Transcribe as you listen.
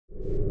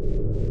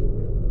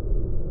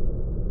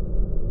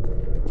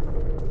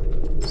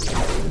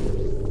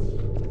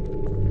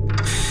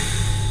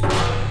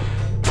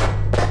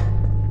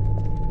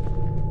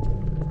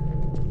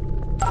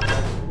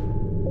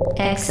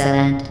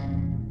Excellent.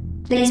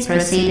 Please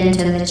proceed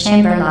into the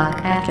chamber lock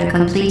after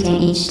completing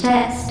each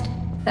test.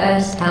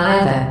 First,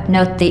 however,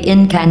 note the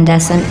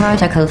incandescent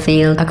particle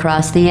field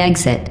across the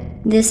exit.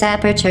 This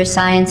Aperture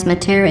Science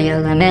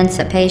Material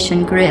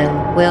Emancipation Grill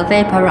will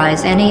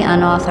vaporize any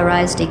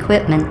unauthorized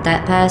equipment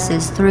that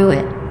passes through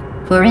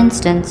it. For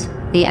instance,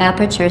 the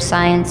Aperture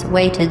Science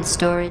weighted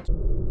storage.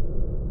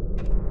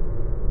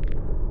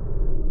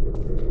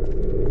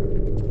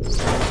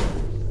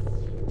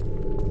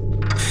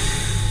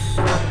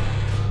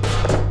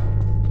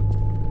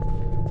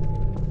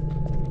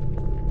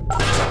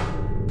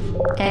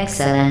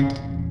 Excellent.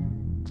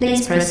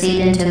 Please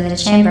proceed into the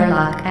chamber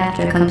lock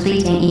after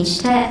completing each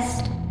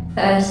test.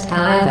 First,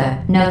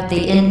 however, note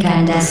the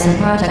incandescent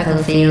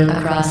particle field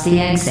across the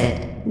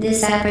exit.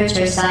 This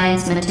Aperture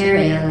Science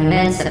Material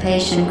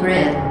Emancipation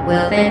Grill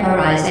will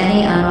vaporize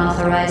any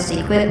unauthorized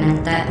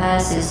equipment that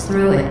passes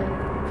through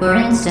it. For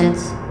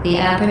instance, the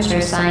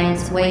Aperture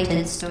Science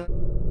weighted storage.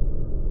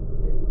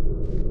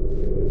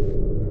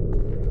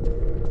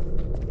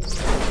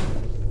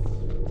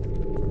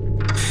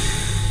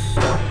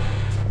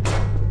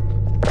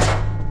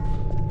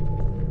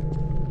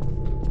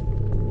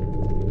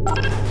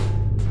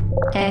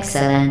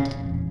 Excellent.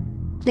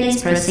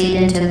 Please proceed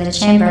into the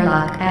chamber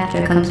lock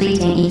after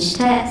completing each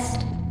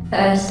test.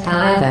 First,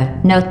 however,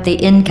 note the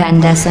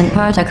incandescent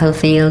particle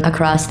field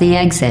across the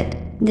exit.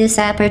 This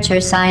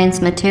Aperture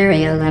Science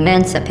Material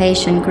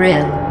Emancipation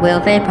Grill will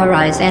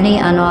vaporize any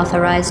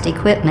unauthorized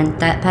equipment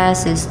that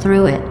passes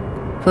through it.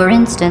 For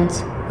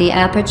instance, the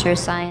Aperture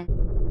Science.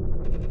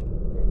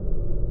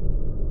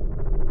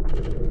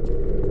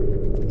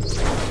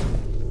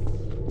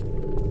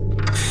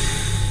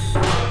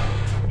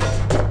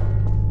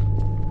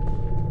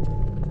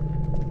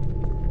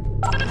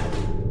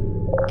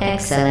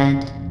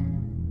 Excellent.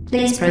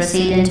 Please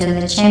proceed into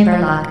the chamber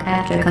lock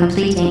after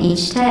completing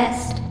each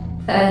test.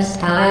 First,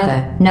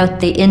 however, note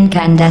the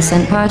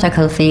incandescent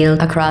particle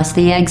field across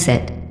the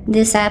exit.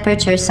 This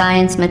Aperture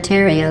Science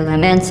Material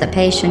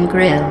Emancipation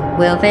Grill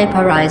will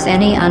vaporize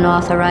any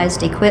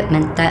unauthorized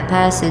equipment that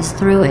passes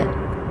through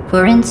it.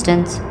 For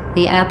instance,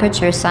 the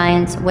Aperture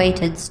Science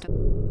weighted storage.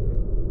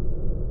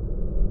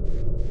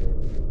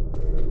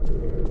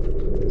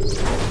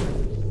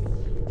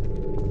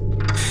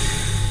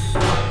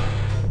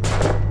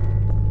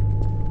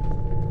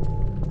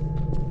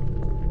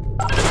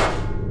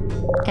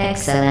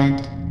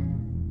 Excellent.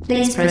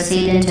 Please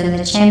proceed into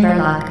the chamber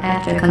lock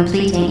after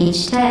completing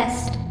each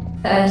test.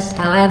 First,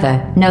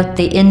 however, note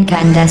the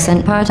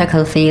incandescent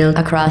particle field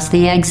across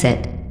the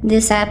exit.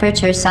 This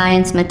Aperture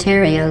Science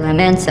Material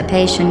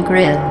Emancipation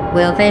Grill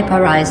will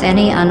vaporize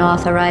any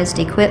unauthorized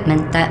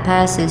equipment that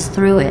passes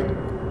through it.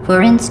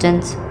 For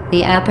instance,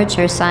 the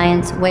Aperture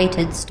Science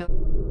weighted storage.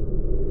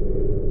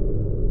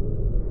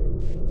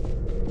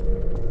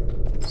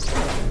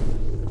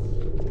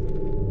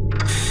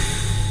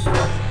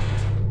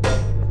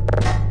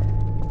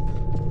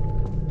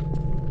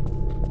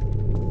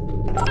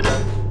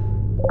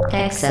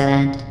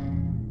 Excellent.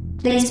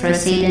 Please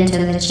proceed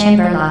into the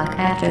chamber lock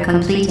after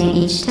completing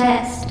each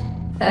test.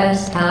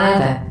 First,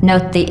 however,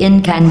 note the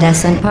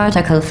incandescent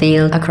particle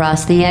field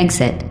across the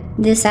exit.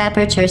 This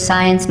Aperture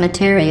Science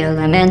Material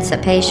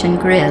Emancipation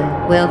Grill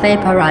will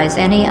vaporize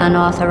any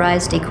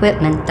unauthorized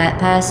equipment that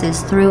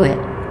passes through it.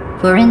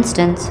 For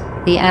instance,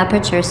 the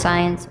Aperture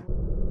Science.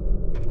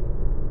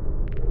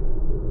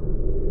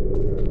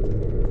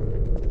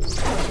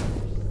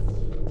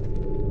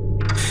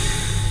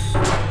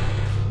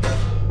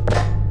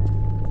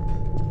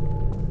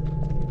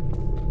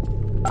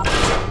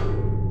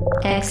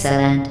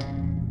 Excellent.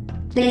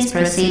 Please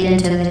proceed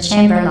into the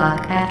chamber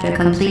lock after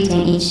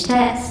completing each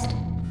test.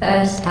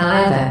 First,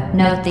 however,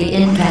 note the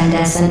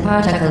incandescent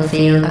particle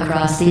field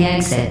across the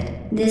exit.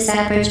 This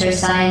Aperture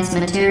Science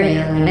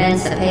Material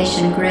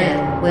Emancipation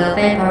Grill will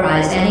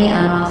vaporize any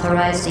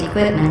unauthorized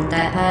equipment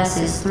that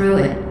passes through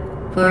it.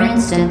 For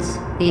instance,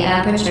 the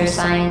Aperture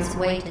Science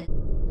weighted.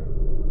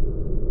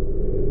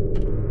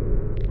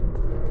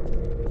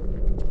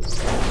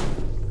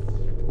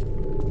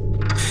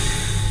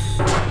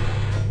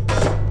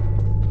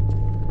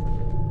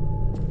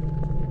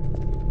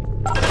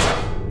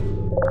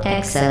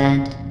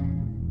 Excellent.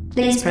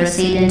 Please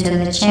proceed into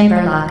the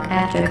chamber lock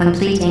after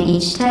completing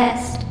each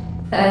test.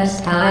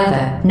 First,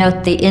 however,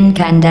 note the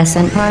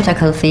incandescent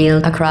particle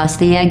field across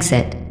the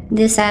exit.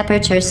 This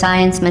Aperture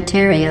Science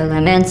Material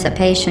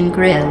Emancipation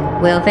Grill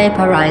will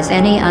vaporize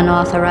any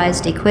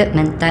unauthorized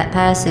equipment that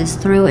passes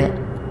through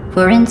it.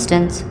 For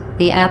instance,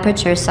 the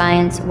Aperture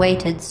Science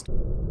weighted storage.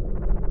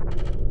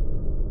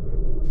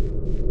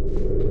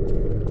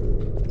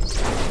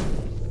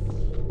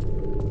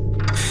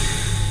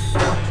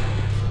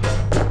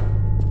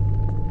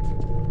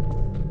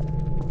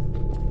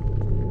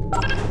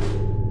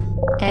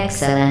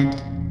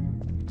 Excellent.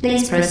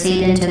 Please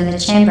proceed into the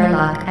chamber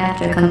lock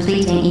after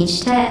completing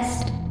each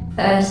test.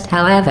 First,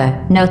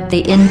 however, note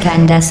the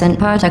incandescent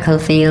particle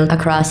field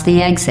across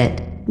the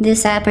exit.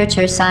 This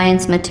Aperture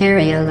Science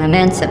Material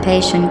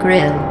Emancipation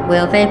Grill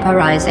will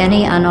vaporize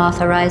any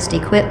unauthorized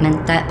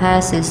equipment that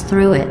passes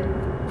through it.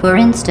 For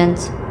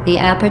instance, the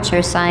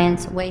aperture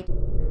science weight.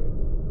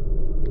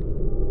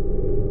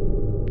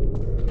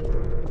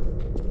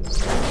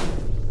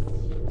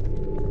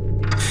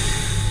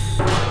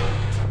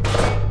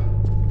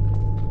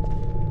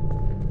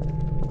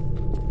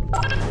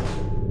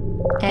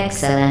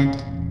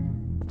 Excellent.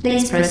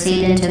 Please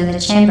proceed into the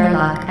chamber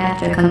lock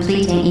after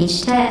completing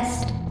each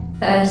test.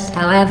 First,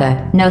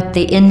 however, note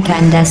the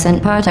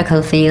incandescent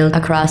particle field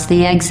across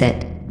the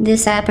exit.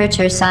 This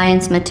aperture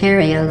science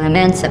material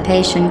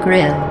emancipation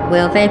grill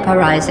will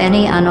vaporize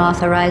any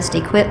unauthorized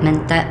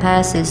equipment that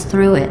passes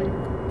through it.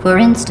 For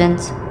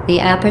instance, the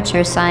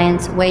aperture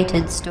science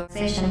weighted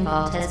storation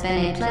vault has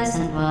been a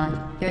pleasant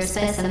one. Your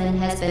specimen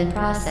has been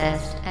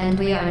processed, and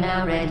we are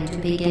now ready to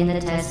begin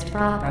the test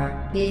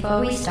proper.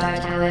 Before we start,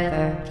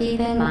 however, keep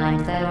in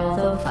mind that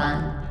although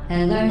fun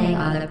and learning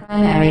are the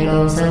primary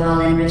goals of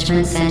all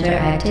enrichment center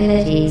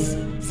activities,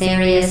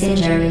 serious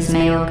injuries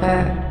may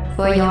occur.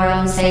 For your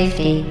own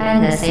safety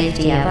and the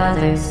safety of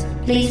others,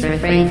 please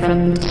refrain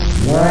from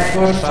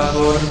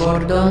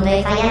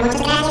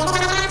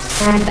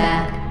stand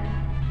back.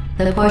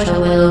 The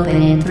portal will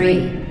open in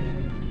 3,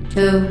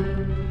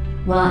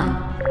 2,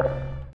 1.